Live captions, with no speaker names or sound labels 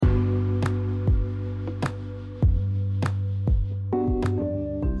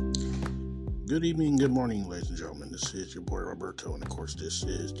Good evening, good morning, ladies and gentlemen. This is your boy Roberto, and of course, this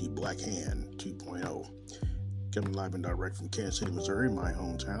is the Black Hand 2.0. Coming live and direct from Kansas City, Missouri, my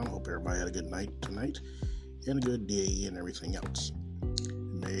hometown. Hope everybody had a good night tonight and a good day and everything else.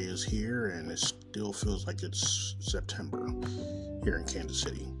 May is here, and it still feels like it's September here in Kansas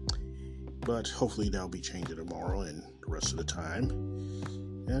City. But hopefully that'll be changing tomorrow and the rest of the time.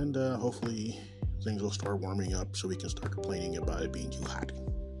 And hopefully things will start warming up so we can start complaining about it being too hot.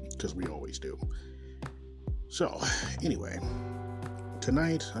 Because we always do. So, anyway,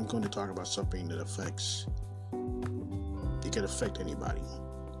 tonight I'm going to talk about something that can affect anybody.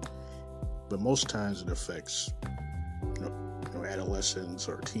 But most times it affects, adolescents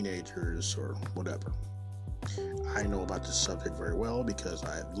or teenagers or whatever. I know about this subject very well because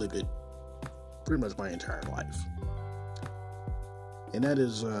I've lived it pretty much my entire life. And that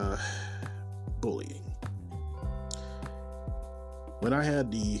is bullying. When I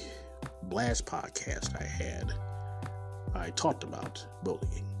had the last podcast I talked about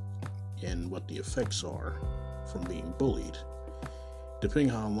bullying and what the effects are from being bullied. Depending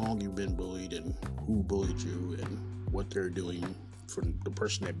on how long you've been bullied and who bullied you and what they're doing for the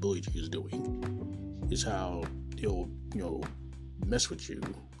person that bullied you is doing, is how they'll, mess with you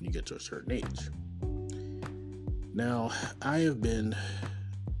when you get to a certain age. Now, I have been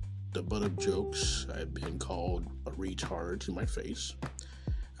the butt of jokes. I've been called a retard to my face.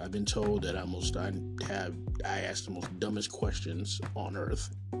 I've been told that I ask the most dumbest questions on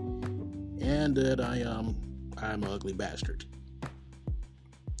earth, and that I'm an ugly bastard.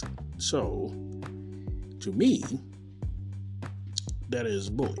 So, to me, that is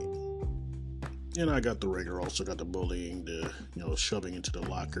bullying. And I got the regular, also got the bullying, the shoving into the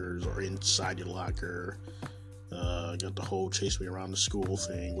lockers or inside your locker. Got the whole chase me around the school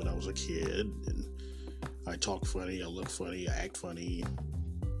thing when I was a kid, and I talk funny, I look funny, I act funny,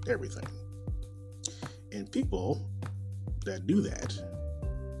 everything. And people that do that,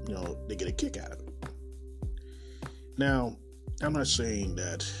 they get a kick out of it. Now, I'm not saying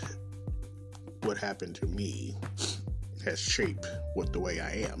that what happened to me has shaped the way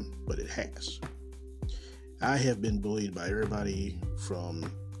I am, but it has. I have been bullied by everybody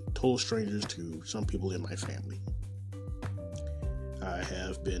from total strangers to some people in my family. I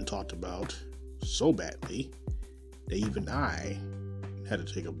have been talked about so badly that even I had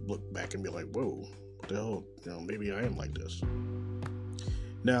to take a look back and be like, whoa, what the hell, maybe I am like this.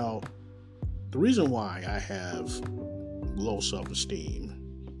 Now, the reason why I have low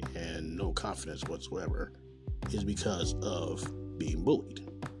self-esteem and no confidence whatsoever is because of being bullied.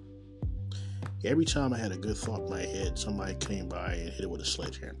 Every time I had a good thought in my head, somebody came by and hit it with a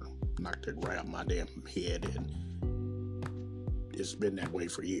sledgehammer, knocked it right out my damn head, and it's been that way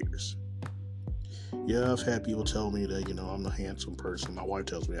for years. Yeah, I've had people tell me that, I'm a handsome person. My wife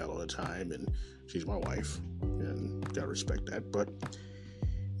tells me that all the time, and she's my wife, and gotta respect that. But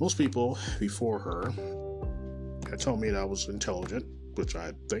most people before her had told me that I was intelligent, which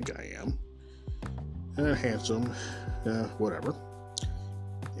I think I am, and handsome, whatever.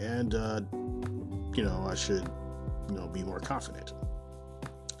 And, I should, be more confident.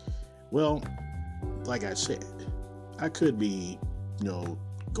 Well, like I said, I could be,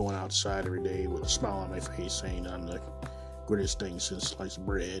 going outside every day with a smile on my face saying I'm the greatest thing since sliced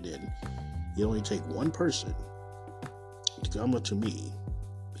bread, and it only take one person to come up to me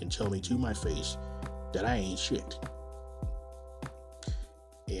and tell me to my face that I ain't shit.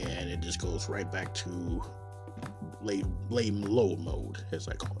 And it just goes right back to lay low mode, as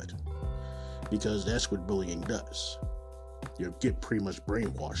I call it. Because that's what bullying does. You get pretty much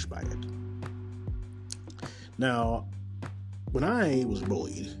brainwashed by it. Now, when I was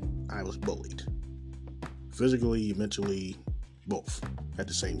bullied. Physically, mentally, both at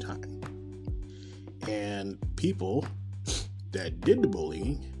the same time. And people that did the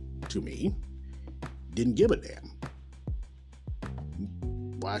bullying to me didn't give a damn.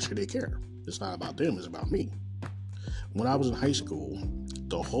 Why should they care? It's not about them, it's about me. When I was in high school,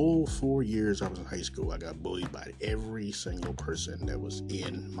 the whole 4 years I was in high school, I got bullied by every single person that was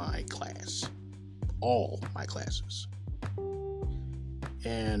in my class. All my classes.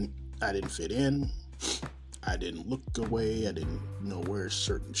 And I didn't fit in. I didn't look away. I didn't, wear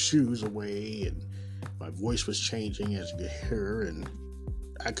certain shoes away. And my voice was changing, as you could hear. And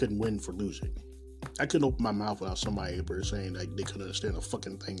I couldn't win for losing. I couldn't open my mouth without somebody ever saying that they couldn't understand a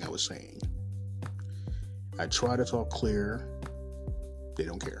fucking thing I was saying. I try to talk clear. They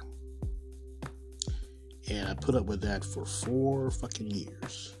don't care. And I put up with that for 4 fucking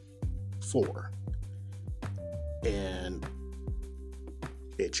years. 4. And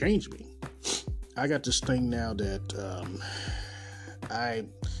it changed me. I got this thing now that I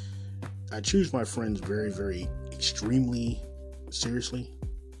I choose my friends very, very extremely seriously.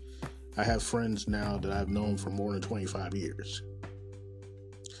 I have friends now that I've known for more than 25 years.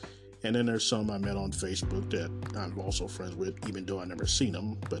 And then there's some I met on Facebook that I'm also friends with, even though I've never seen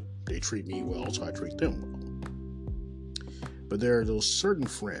them, but they treat me well, so I treat them well. But there are those certain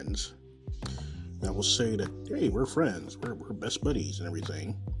friends that will say that, hey, we're friends, we're best buddies and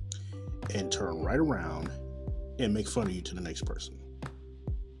everything, and turn right around and make fun of you to the next person.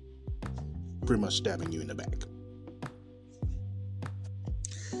 Pretty much stabbing you in the back.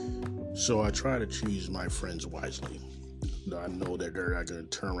 So I try to choose my friends wisely. I know that they're not going to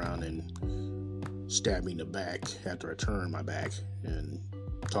turn around and stab me in the back after I turn my back and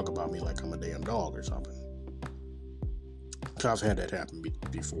talk about me like I'm a damn dog or something. I've had that happen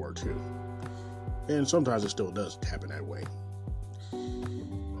before too. And sometimes it still does happen that way.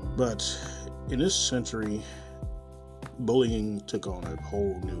 But in this century, bullying took on a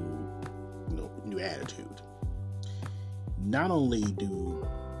whole new attitude. Not only do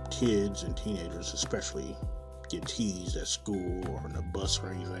kids and teenagers especially get teased at school or on the bus or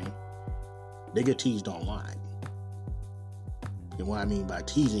anything, they get teased online. And what I mean by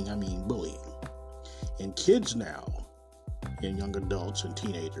teasing, I mean bullying. And kids now, and young adults and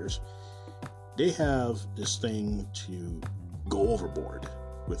teenagers, they have this thing to go overboard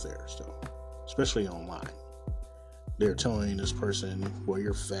with their stuff, especially online. They're telling this person, well,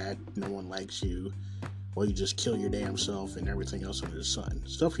 you're fat, no one likes you, well, you just kill your damn self and everything else under the sun.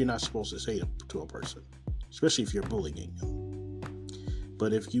 Stuff you're not supposed to say to a person, especially if you're bullying them.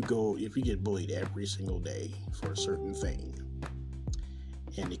 But if you get bullied every single day for a certain thing,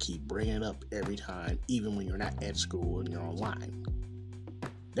 and they keep bringing it up every time, even when you're not at school and you're online,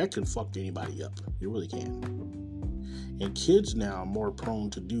 that can fuck anybody up. It really can. And kids now are more prone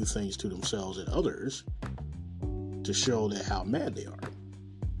to do things to themselves and others to show that how mad they are.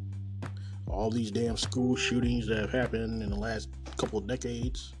 All these damn school shootings that have happened in the last couple of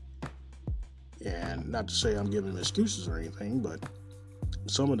decades, and not to say I'm giving them excuses or anything, but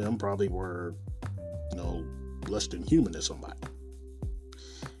some of them probably were, less than human to somebody.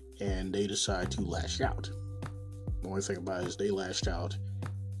 And they decide to lash out. The only thing about it is they lashed out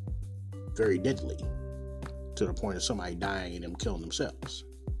very deadly, to the point of somebody dying and them killing themselves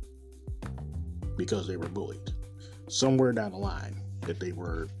because they were bullied. Somewhere down the line that they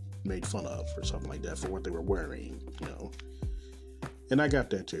were made fun of or something like that for what they were wearing, And I got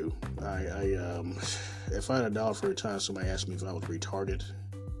that too. If I had $1 for a time somebody asked me if I was retarded,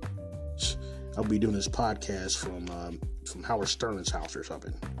 I'll be doing this podcast from Howard Stern's house or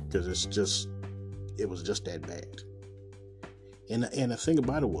something, because it was just that bad. And the thing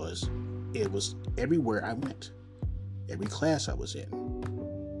about it was everywhere I went, every class I was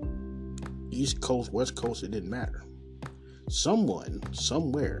in, East Coast, West Coast, it didn't matter. Someone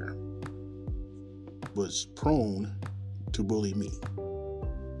somewhere was prone to bully me.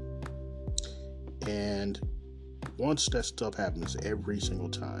 And once that stuff happens every single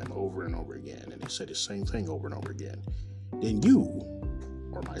time, over and over again, and they say the same thing over and over again, then you,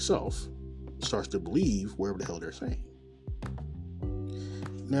 or myself, starts to believe whatever the hell they're saying.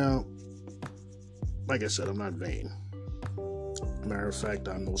 Now, like I said, I'm not vain. Matter of fact,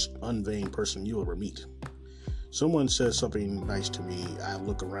 I'm the most unvain person you'll ever meet. Someone says something nice to me, I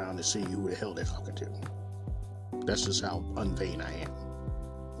look around to see who the hell they're talking to. That's just how unvain I am.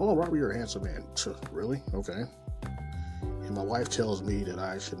 Oh, Robert, you're a handsome man. Really? Okay. And my wife tells me that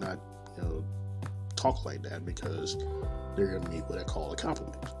I should not, talk like that, because they're going to meet what I call a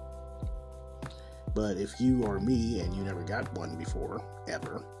compliment. But if you are me and you never got one before,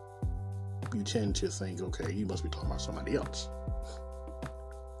 ever, you tend to think, okay, you must be talking about somebody else.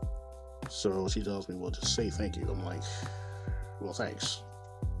 So she tells me, well, just say thank you. I'm like, well, thanks.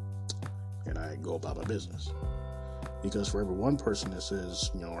 And I go about my business. Because for every one person that says,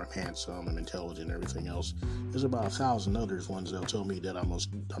 I'm handsome, I'm intelligent, and everything else, there's about 1,000 others ones that'll tell me that I'm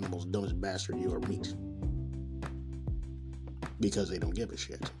the most dumbest bastard you ever meet. Because they don't give a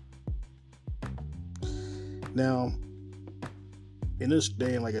shit. Now, in this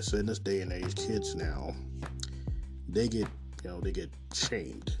day, and like I said, in this day and age, kids now, they get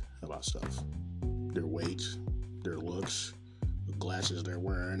shamed about stuff. Their weight, their looks, the glasses they're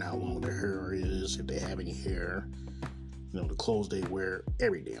wearing, how long their hair is, if they have any hair, the clothes they wear,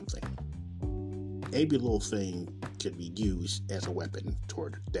 every damn thing. Every little thing can be used as a weapon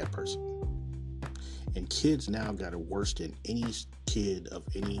toward that person. And kids now got it worse than any kid of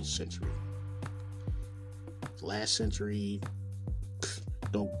any century. Last century,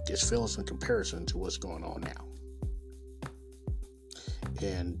 just fail us in comparison to what's going on now.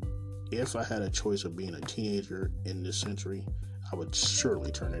 And if I had a choice of being a teenager in this century, I would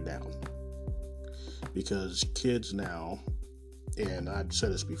surely turn it down. Because kids now, and I've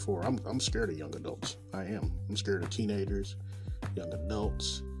said this before, I'm scared of young adults. I am. I'm scared of teenagers, young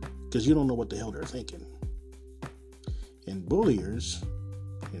adults, because you don't know what the hell they're thinking. And bulliers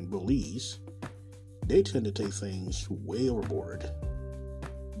and bullies, they tend to take things way overboard,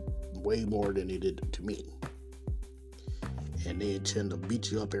 way more than they did to me. And they tend to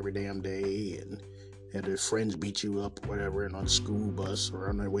beat you up every damn day, and have their friends beat you up, whatever, and on the school bus or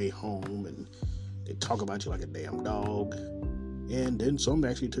on their way home, and they talk about you like a damn dog. And then some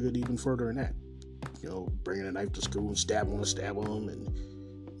actually took it even further than that. You know, bringing a knife to school and stab them, and,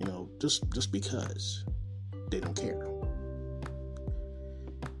 you know, just because they don't care.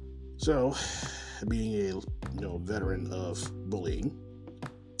 So, being a veteran of bullying,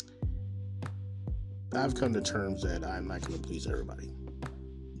 I've come to terms that I'm not going to please everybody,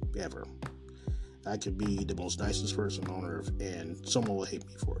 ever. I could be the most nicest person on earth, and someone will hate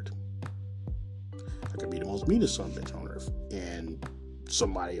me for it. I could be the most meanest son of a bitch on earth, and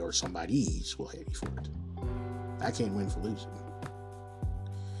somebody or somebodies will hate me for it. I can't win for losing.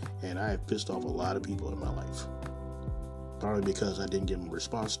 And I have pissed off a lot of people in my life. Probably because I didn't give them a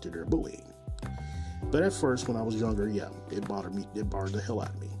response to their bullying. But at first, when I was younger, yeah, it bothered me. It bothered the hell out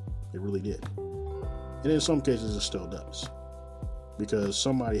of me. It really did. And in some cases, it still does. Because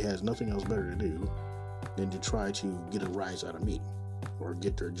somebody has nothing else better to do than to try to get a rise out of me. Or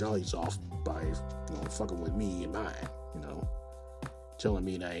get their jollies off by, fucking with me and mine, telling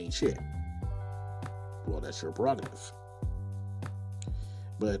me that I ain't shit. Well, that's your prerogative.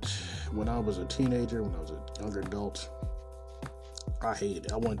 But when I was a teenager, when I was a younger adult, I hated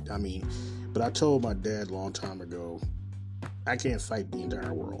it. But I told my dad a long time ago, I can't fight the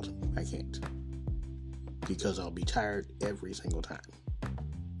entire world. I can't. Because I'll be tired every single time.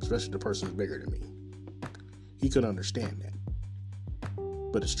 Especially the person who's bigger than me. He couldn't understand that.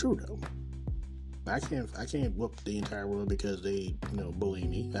 But it's true though. I can't whoop the entire world because they, bully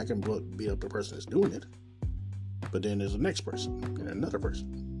me. I can beat up the person that's doing it. But then there's the next person, and another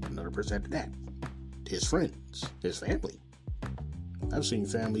person after that. His friends, his family. I've seen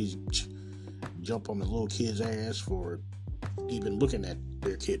families jump on the little kid's ass for even looking at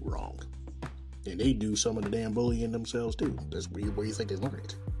their kid wrong. And they do some of the damn bullying themselves too. That's where you think they learn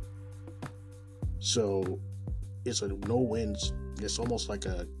it. So it's a no-win. It's almost like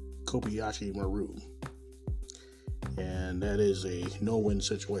a Kobayashi Maru. And that is a no-win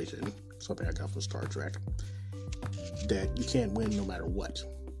situation. Something I got from Star Trek. That you can't win no matter what.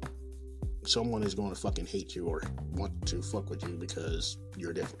 Someone is going to fucking hate you or want to fuck with you because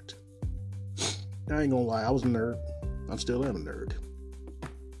you're different. I ain't gonna lie, I was a nerd. I still am a nerd.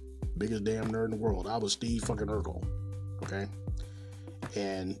 Biggest damn nerd in the world. I was Steve fucking Urkel. Okay?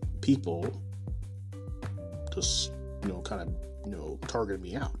 And people just, targeted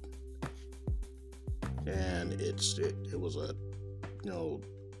me out. And it was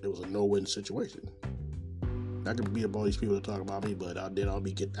a no-win situation. I could beat up all these people that talk about me, but I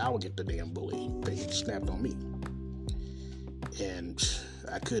would get the damn bully thing snapped on me. And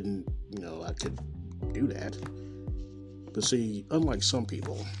I couldn't, I could do that. But see, unlike some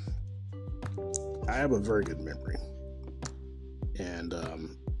people, I have a very good memory. And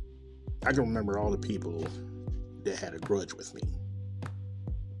I can remember all the people that had a grudge with me.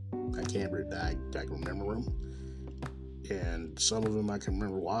 I can remember them. And some of them I can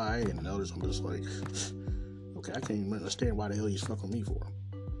remember why, and others I'm just like, okay, I can't even understand why the hell he's fucking me for.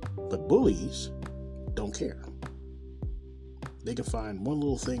 But bullies don't care. They can find one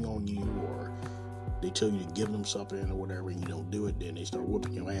little thing on you, or they tell you to give them something or whatever, and you don't do it, then they start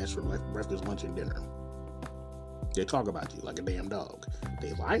whooping your ass for breakfast, lunch, and dinner. They talk about you like a damn dog.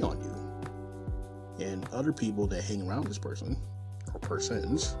 They lie on you. And other people that hang around this person, or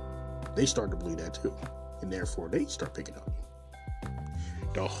persons, they start to believe that too. And therefore, they start picking on you.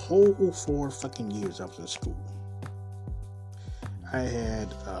 The whole 4 fucking years I was in school, I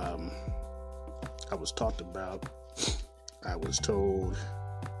was talked about, I was told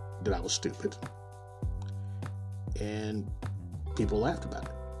that I was stupid, and people laughed about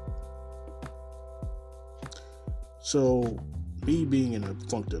it. So, me being in the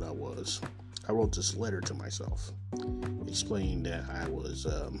funk that I was, I wrote this letter to myself, explaining that I was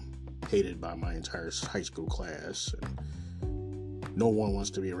hated by my entire high school class, and no one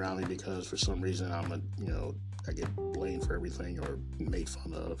wants to be around me because for some reason I get blamed for everything or made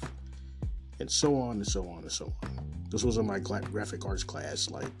fun of, and so on and so on and so on. This was in my graphic arts class,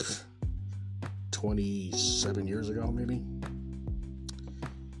 like 27 years ago, maybe.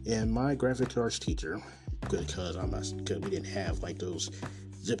 And my graphic arts teacher, because we didn't have like those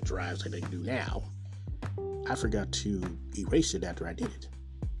zip drives like they do now, I forgot to erase it after I did it.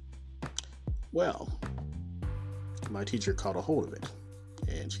 Well, my teacher caught a hold of it,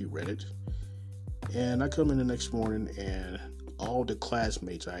 and she read it. And I come in the next morning, and all the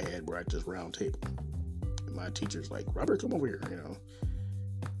classmates I had were at this round table. And my teacher's like, Robert, come over here,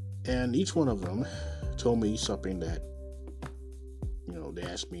 And each one of them told me something that, they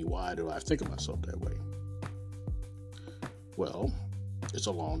asked me, why do I think of myself that way? Well, it's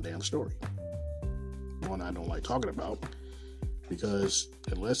a long damn story. One I don't like talking about, because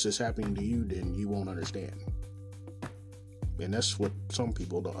unless it's happening to you, then you won't understand. And that's what some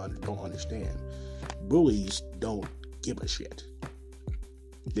people don't understand. Bullies don't give a shit.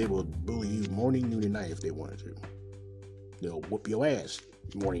 They will bully you morning, noon, and night if they wanted to. They'll whoop your ass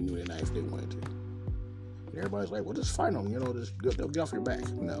morning, noon, and night if they wanted to. And everybody's like, well, just fight them, they'll get off your back.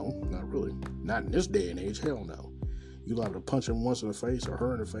 No, not really. Not in this day and age, hell no. You liable to punch them once in the face or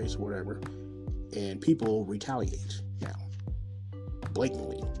her in the face or whatever, and people retaliate now.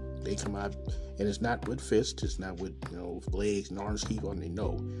 Blatantly. They come out, and it's not with fists, it's not with, legs and arms keep on.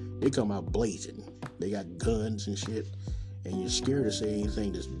 They come out blazing. They got guns and shit, and you're scared to say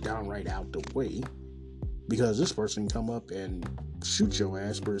anything that's downright out the way, because this person come up and shoot your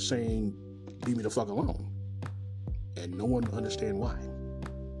ass for saying, leave me the fuck alone. And no one understand why.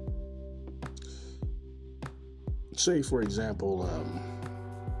 Say, for example,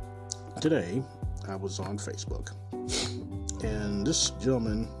 today I was on Facebook, and this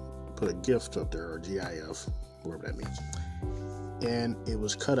gentleman put a gift up there, or GIF, whatever that means, and it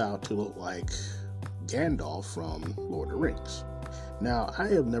was cut out to look like Gandalf from Lord of the Rings. Now, I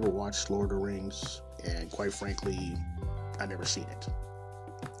have never watched Lord of the Rings, and quite frankly, I never seen it.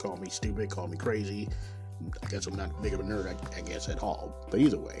 Call me stupid, call me crazy. I guess I'm not big of a nerd, I guess, at all. But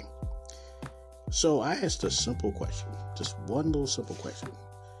either way. So I asked a simple question. Just one little simple question.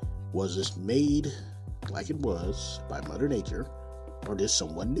 Was this made like it was by Mother Nature, or did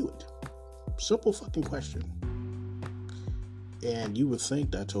someone do it? Simple fucking question. And you would think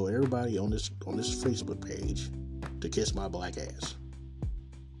that I told everybody on this Facebook page to kiss my black ass.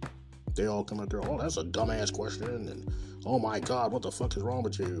 They all come out there, oh, that's a dumbass question, and oh my God, what the fuck is wrong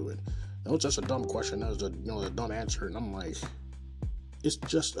with you? And no, it's just a dumb question. That was a dumb answer. And I'm like, it's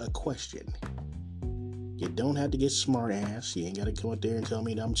just a question. You don't have to get smart ass. You ain't got to come up there and tell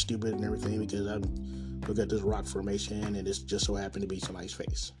me that I'm stupid and everything because I look at this rock formation and it just so happened to be somebody's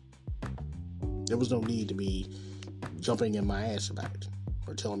face. There was no need to be jumping in my ass about it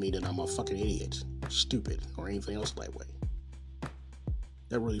or telling me that I'm a fucking idiot, stupid, or anything else that way.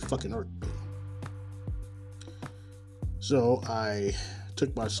 That really fucking hurt me. So I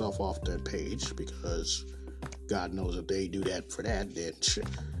took myself off that page because God knows if they do that for that, then shit,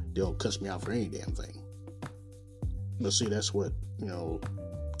 they'll cuss me out for any damn thing. But see, that's what,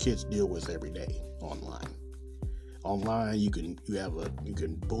 kids deal with every day online. Online, you can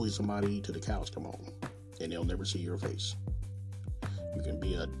bully somebody to the cows come home, and they'll never see your face. You can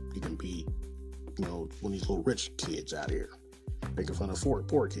be one of these little rich kids out here making fun of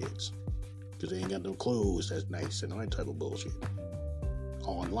poor kids because they ain't got no clothes that's nice and all that type of bullshit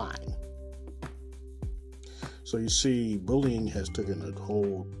online. So you see, bullying has taken a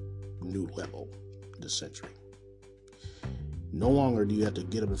whole new level this century. No longer do you have to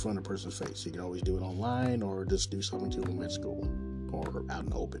get up in front of a person's face. You can always do it online or just do something to them at school or out in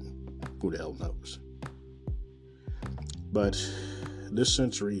the open. Who the hell knows? But this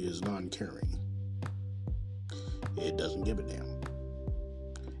century is non-caring. It doesn't give a damn.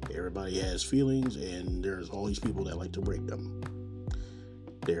 Everybody has feelings, and there's all these people that like to break them.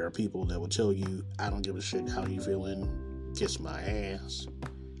 There are people that will tell you, I don't give a shit how you feeling, kiss my ass.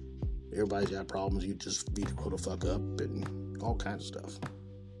 Everybody's got problems, you just need to grow the fuck up, and all kinds of stuff.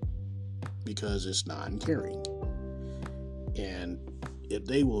 Because it's non-caring. And if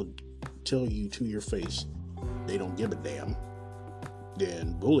they will tell you to your face they don't give a damn,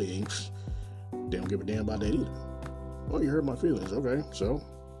 then bullying, they don't give a damn about that either. Well, you hurt my feelings, okay, so.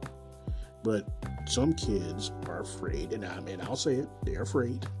 But some kids are afraid, and I'll say it, they're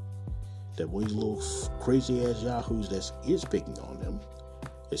afraid that when these little crazy ass yahoos that is picking on them,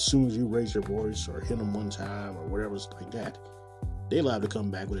 as soon as you raise your voice or hit them one time or whatever like that, they're allowed to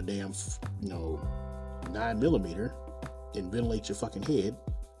come back with a damn 9mm and ventilate your fucking head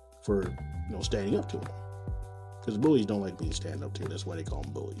for standing up to them. Because bullies don't like being stand up to. That's why they call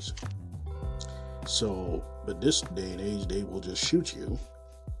them bullies. So, but this day and age, they will just shoot you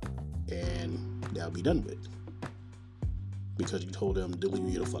and they'll be done with. Because you told them to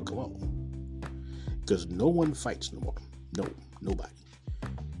leave you the fuck alone. Because no one fights no more. No, nobody.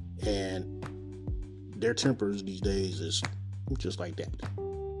 And their tempers these days is just like that.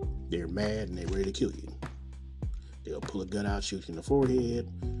 They're mad and they're ready to kill you. They'll pull a gun out, shoot you in the forehead,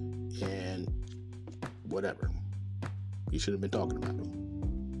 and whatever. You should have been talking about me.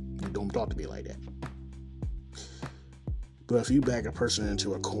 You don't talk to me like that. But if you back a person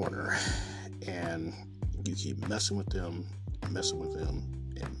into a corner and you keep messing with them, and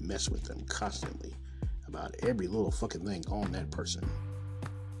messing with them constantly about every little fucking thing on that person,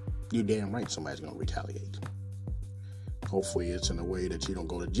 you're damn right somebody's going to retaliate. Hopefully it's in a way that you don't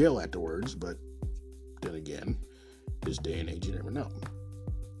go to jail afterwards, but then again, this day and age, you never know.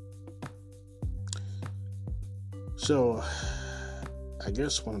 So, I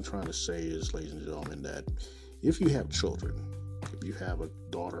guess what I'm trying to say is, ladies and gentlemen, that if you have children, if you have a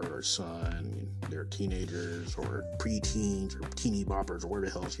daughter or son, they're teenagers or preteens or teeny boppers or whatever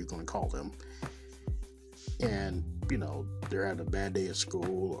the hell else you're going to call them, and, they're having a bad day at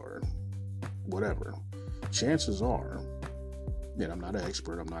school or whatever, chances are, and I'm not an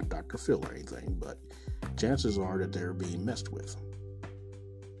expert, I'm not Dr. Phil or anything, but chances are that they're being messed with.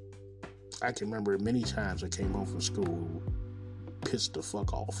 I can remember many times I came home from school pissed the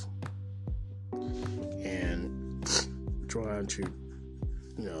fuck off and trying to,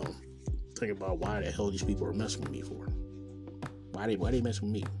 think about why the hell these people are messing with me for. Why they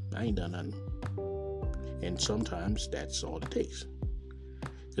messing with me? I ain't done nothing. And sometimes that's all it takes.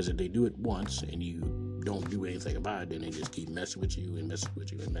 Because if they do it once and you don't do anything about it, then they just keep messing with you and messing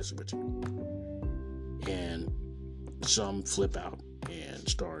with you and messing with you. And some flip out and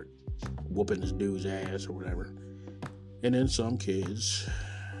start whooping this dude's ass or whatever. And then some kids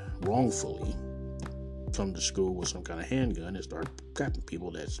wrongfully come to school with some kind of handgun and start capping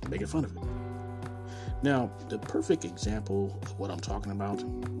people that's making fun of it. Now, the perfect example of what I'm talking about,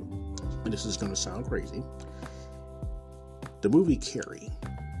 and this is going to sound crazy, the movie Carrie.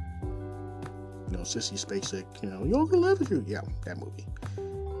 Sissy Spacek, y'all gonna laugh at you. Yeah, that movie.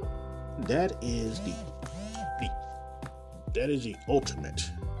 That is the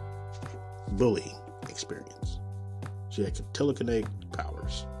ultimate bully experience. She had telekinetic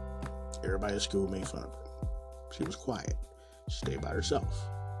powers. Everybody at school made fun of her. She was quiet. She stayed by herself.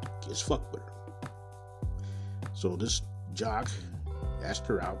 Kids fucked with her. So this jock asked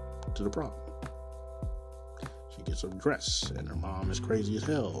her out to the prom. She gets a dress, and her mom is crazy as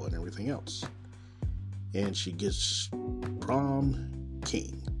hell and everything else. And she gets prom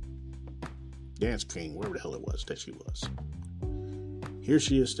king, dance king, whatever the hell it was that she was. Here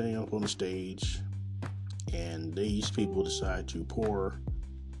she is standing up on the stage, and these people decide to pour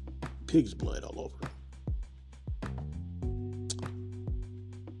pig's blood all over her.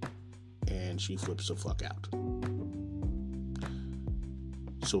 And she flips the fuck out.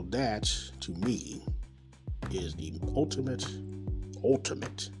 So that, to me, is the ultimate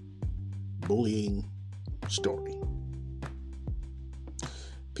bullying story.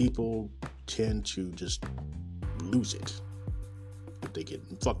 People tend to just lose it if they get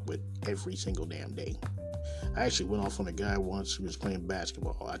fucked with every single damn day. I actually went off on a guy once who was playing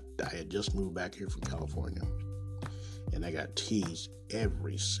basketball. I had just moved back here from California, and I got teased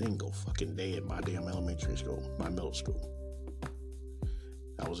every single fucking day at my damn elementary school, my middle school.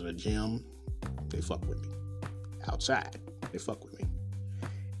 I was in a gym, they fucked with me. Outside, they fucked with me.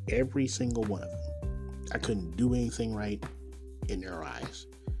 Every single one of them. I couldn't do anything right in their eyes.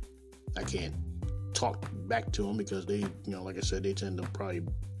 I can't talk back to them because they, like I said, they tend to probably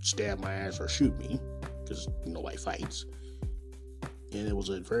stab my ass or shoot me because nobody fights. And it was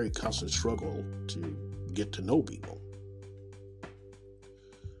a very constant struggle to get to know people.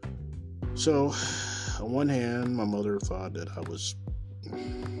 So, on one hand, my mother thought that I was,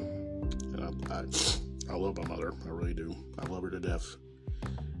 and I love my mother, I really do. I love her to death.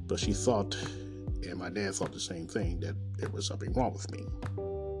 But she thought, and my dad thought the same thing, that there was something wrong with me.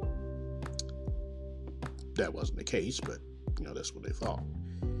 That wasn't the case, but, that's what they thought.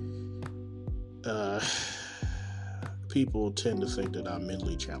 People tend to think that I'm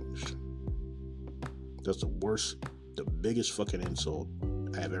mentally challenged. That's the biggest fucking insult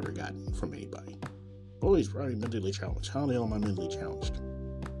I've ever gotten from anybody. Oh, he's probably mentally challenged. How the hell am I mentally challenged?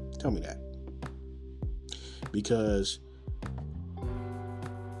 Tell me that. Because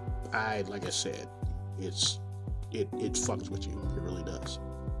like I said, it fucks with you. It really does.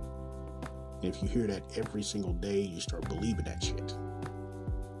 And if you hear that every single day, you start believing that shit.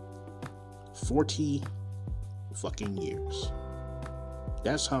 40 fucking years.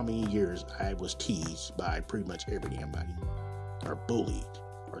 That's how many years I was teased by pretty much every damn body. Or bullied.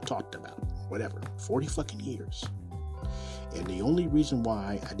 Or talked about. Whatever. 40 fucking years. And the only reason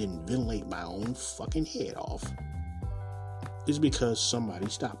why I didn't ventilate my own fucking head off is because somebody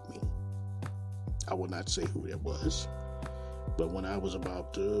stopped me. I will not say who it was. But when I was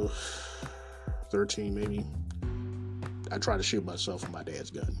about 13 maybe, I tried to shoot myself with my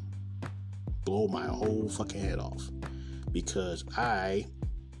dad's gun. blow my whole fucking head off because I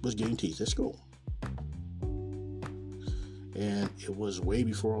was getting teased at school. And it was way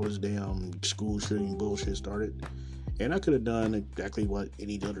before all this damn school shooting bullshit started. And I could have done exactly what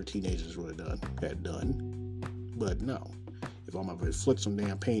any other teenagers had done. But no. If I'm going to inflict some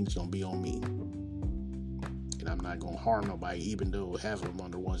damn pain, it's going to be on me. And I'm not going to harm nobody, even though half of them are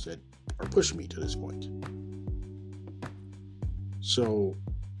the ones that are pushing me to this point. So,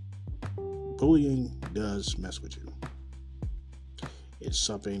 bullying does mess with you. It's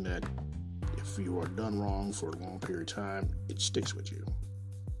something that if you are done wrong for a long period of time, it sticks with you.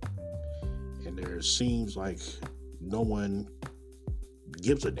 And there seems like no one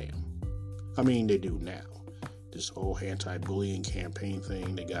gives a damn. I mean, they do now. This whole anti-bullying campaign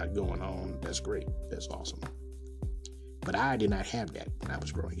thing they got going on, that's great. That's awesome. But I did not have that when I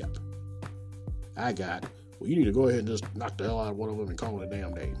was growing up. I got, well, you need to go ahead and just knock the hell out of one of them and call it a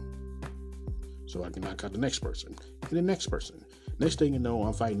damn day. So I can knock out the next person and the next person. Next thing you know,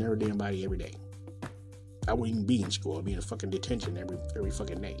 I'm fighting every damn body every day. I wouldn't even be in school. I'd be in fucking detention every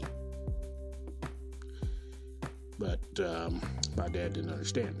fucking day. But my dad didn't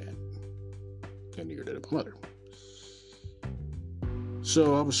understand that. And neither did my mother.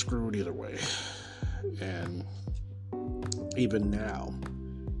 So I was screwed either way. And even now,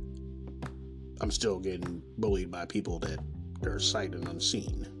 I'm still getting bullied by people that are sight and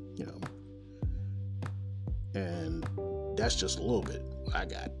unseen, you know. And that's just a little bit I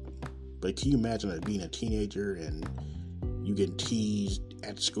got. But can you imagine being a teenager and you getting teased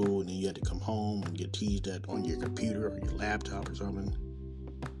at school and then you had to come home and get teased at on your computer or your laptop or something?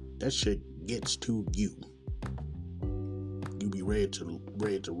 That shit gets to you. You be ready to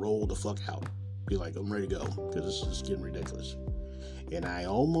roll the fuck out. Be like, I'm ready to go because this is getting ridiculous. And I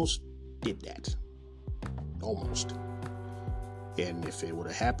almost did that. Almost. And if it would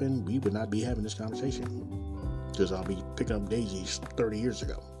have happened, we would not be having this conversation. Because I'll be picking up daisies 30 years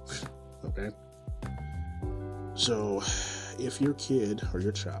ago. Okay? So, if your kid or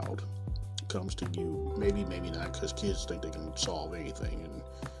your child comes to you, maybe not, because kids think they can solve anything, and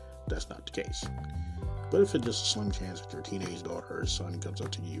that's not the case. But if it's just a slim chance that your teenage daughter or son comes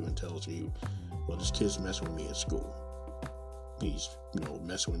up to you and tells you, well, this kid's messing with me at school. He's,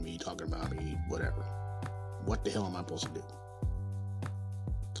 messing with me, talking about me, whatever. What the hell am I supposed to do?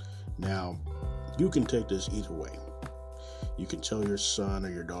 Now, you can take this either way. You can tell your son or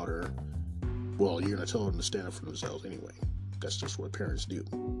your daughter, well, you're going to tell them to stand up for themselves anyway. That's just what parents do.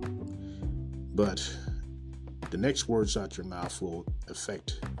 But the next words out your mouth will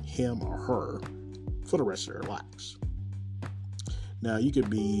affect him or her for the rest of their lives. Now, you could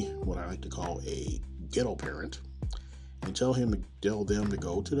be what I like to call a ghetto parent and tell them to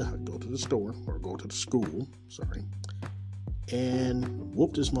go to the store or go to the school, and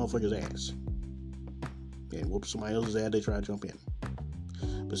whoop this motherfucker's ass. And whoop somebody else's ass, they try to jump in.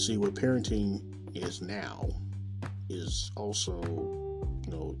 But see, what parenting is now is also,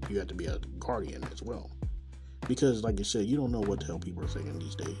 you have to be a guardian as well. Because, like you said, you don't know what the hell people are thinking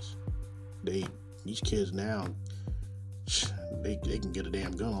these days. These kids now, they can get a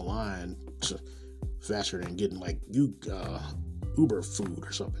damn gun online faster than getting like Uber food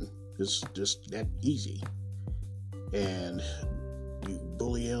or something. It's just that easy. And you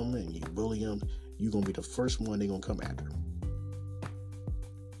bully them, you're going to be the first one they're going to come after.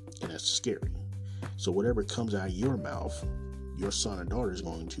 And that's scary. So whatever comes out of your mouth, your son or daughter is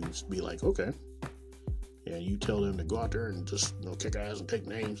going to be like, okay. And you tell them to go out there and just kick ass and take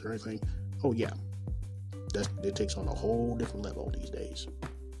names or anything. Oh yeah. It takes on a whole different level these days.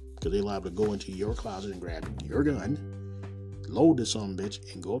 Because they're liable to go into your closet and grab your gun, load this son of a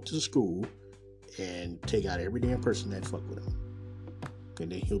bitch, and go up to the school and take out every damn person that fucked with him.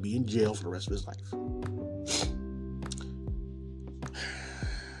 And then he'll be in jail for the rest of his life.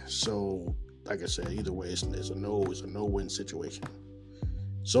 So, like I said, either way, it's a no-win situation.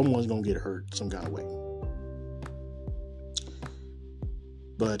 Someone's gonna get hurt some kind of way.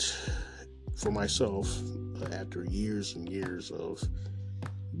 But for myself, after years and years of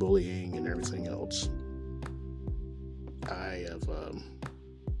bullying and everything else, I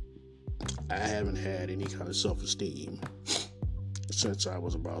haven't had any kind of self-esteem since I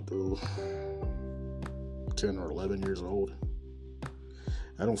was about 10 or 11 years old.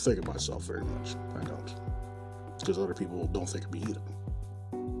 I don't think of myself very much. I don't. Because other people don't think of me either.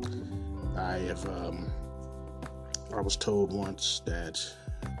 I was told once that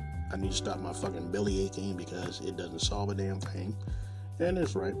I need to stop my fucking belly aching because it doesn't solve a damn thing. And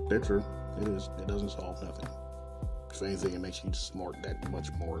it's right. They're true. It is. It doesn't solve nothing. If anything, it makes you that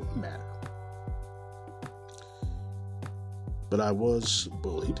much more mad. But I was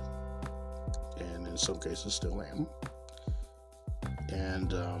bullied. in some cases still am.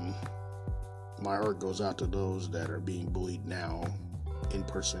 And my heart goes out to those that are being bullied now, in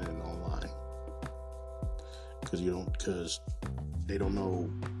person and online, because they don't know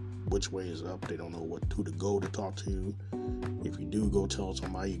which way is up. They don't know who to go to talk to. If you do go tell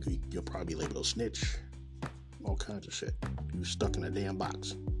somebody, you'll probably be labeled a snitch. All kinds of shit. You're stuck in a damn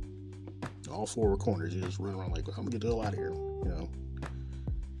box. All four corners, you just run around like, I'm gonna get the hell out of here,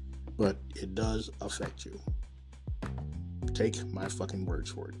 But it does affect you. Take my fucking words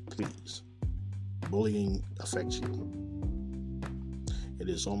for it, please. Bullying affects you. It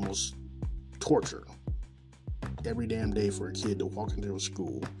is almost torture every damn day for a kid to walk into a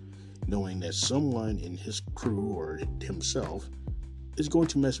school knowing that someone in his crew or himself is going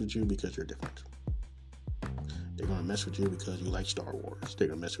to mess with you because you're different. They're going to mess with you because you like Star Wars. They're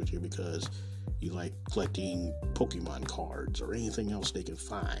going to mess with you because you like collecting Pokemon cards or anything else they can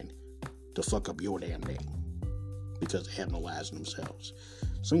find to fuck up your damn day because they have no lives themselves.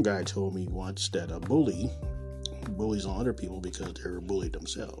 Some guy told me once that a bully bullies on other people because they're bullied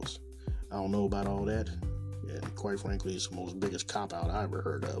themselves. I don't know about all that, and quite frankly, it's the most biggest cop-out I ever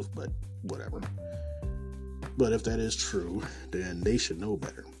heard of, but whatever. But if that is true, then they should know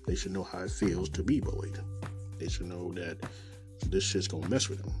better. They should know how it feels to be bullied. They should know that this shit's gonna mess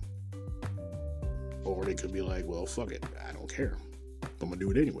with them. Or they could be like, well, fuck it, I don't care. I'm gonna do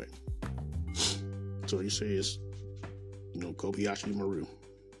it anyway. So you say it's, Kobayashi Maru.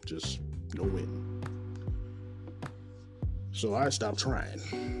 Just no win. So I stopped trying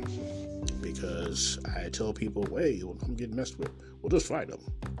because I tell people, hey, I'm getting messed with. Well, just fight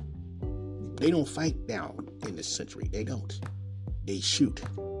them. They don't fight down in this century. They don't. They shoot.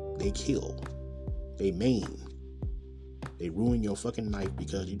 They kill. They maim. They ruin your fucking night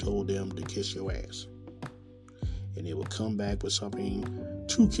because you told them to kiss your ass. And they will come back with something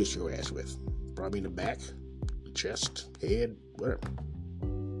to kiss your ass with. Probably in the back, the chest, head, whatever.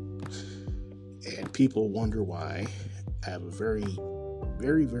 And people wonder why I have a very,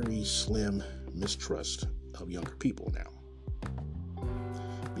 very, very slim mistrust of younger people now.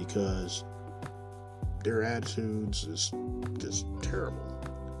 Because their attitudes is just terrible.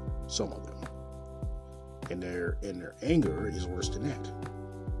 Some of them. And their anger is worse than that.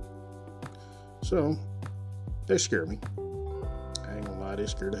 So, they scare me. I ain't gonna lie, they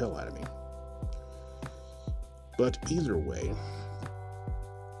scare the hell out of me. But either way,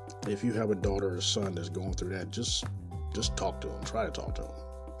 if you have a daughter or a son that's going through that, just talk to them. Try to talk to them.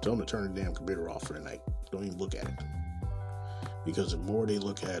 Tell them to turn the damn computer off for the night. Don't even look at it. Because the more they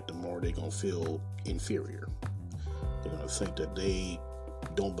look at it, the more they're going to feel inferior. They're going to think that they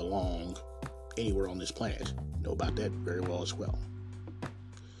don't belong anywhere on this planet. You know about that very well as well.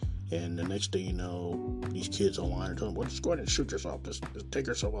 And the next thing you know, these kids online are telling them, well, just go ahead and shoot yourself. Just take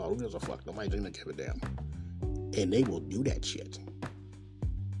yourself out. Who gives a fuck? Nobody's going to give a damn. And they will do that shit.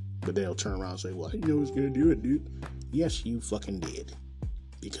 But they'll turn around and say, well, I didn't know I was going to do it, dude. Yes, you fucking did.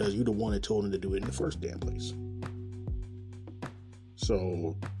 Because you're the one that told them to do it in the first damn place.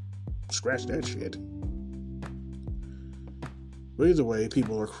 So, scratch that shit. But either way,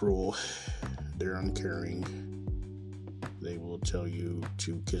 people are cruel. They're uncaring. They will tell you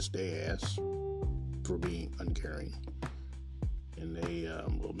to kiss their ass for being uncaring. And they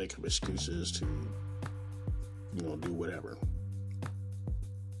will make up excuses to, do whatever.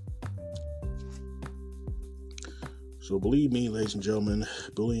 So believe me, ladies and gentlemen,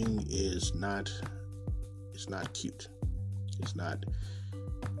 bullying is not cute. It's not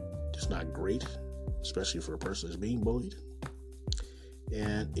great, especially for a person that's being bullied.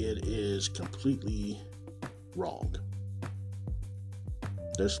 And it is completely wrong.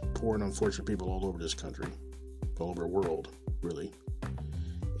 There's poor and unfortunate people all over this country, all over the world, really.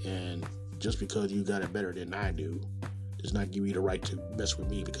 And just because you got it better than I do does not give you the right to mess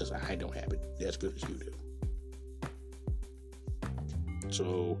with me because I don't have it as good as you do.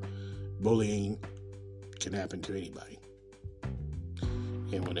 So, bullying can happen to anybody.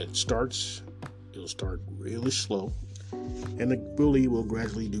 And when it starts, it'll start really slow. And the bully will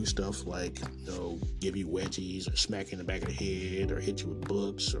gradually do stuff like, give you wedgies or smack you in the back of the head or hit you with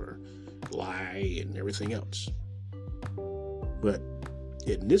books or lie and everything else. But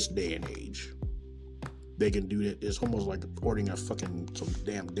in this day and age, they can do that. It's almost like ordering some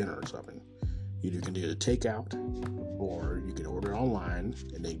damn dinner or something. You can do the takeout or you can order online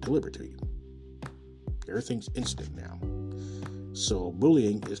and they deliver to you. Everything's instant now. So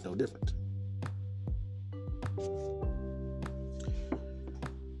bullying is no different.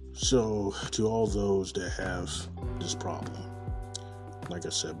 So to all those that have this problem, like I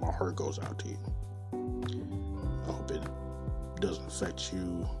said, my heart goes out to you. I hope it doesn't affect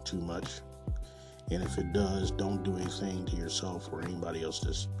you too much. And if it does, don't do anything to yourself or anybody else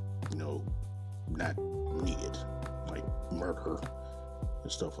that's, not needed, like murder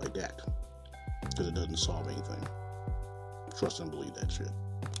and stuff like that, because it doesn't solve anything. Trust and believe that shit.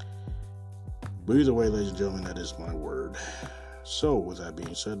 But either way, ladies and gentlemen, that is my word. So, with that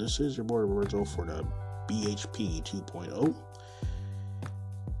being said, this is your boy Roberto for the BHP 2.0.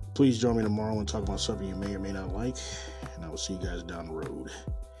 Please join me tomorrow and talk about something you may or may not like, and I will see you guys down the road.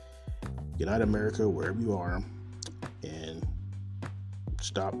 Good night, America, wherever you are, and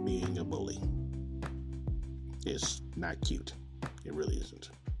stop being a bully. It's not cute. It really isn't.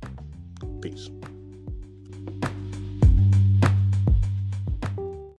 Peace.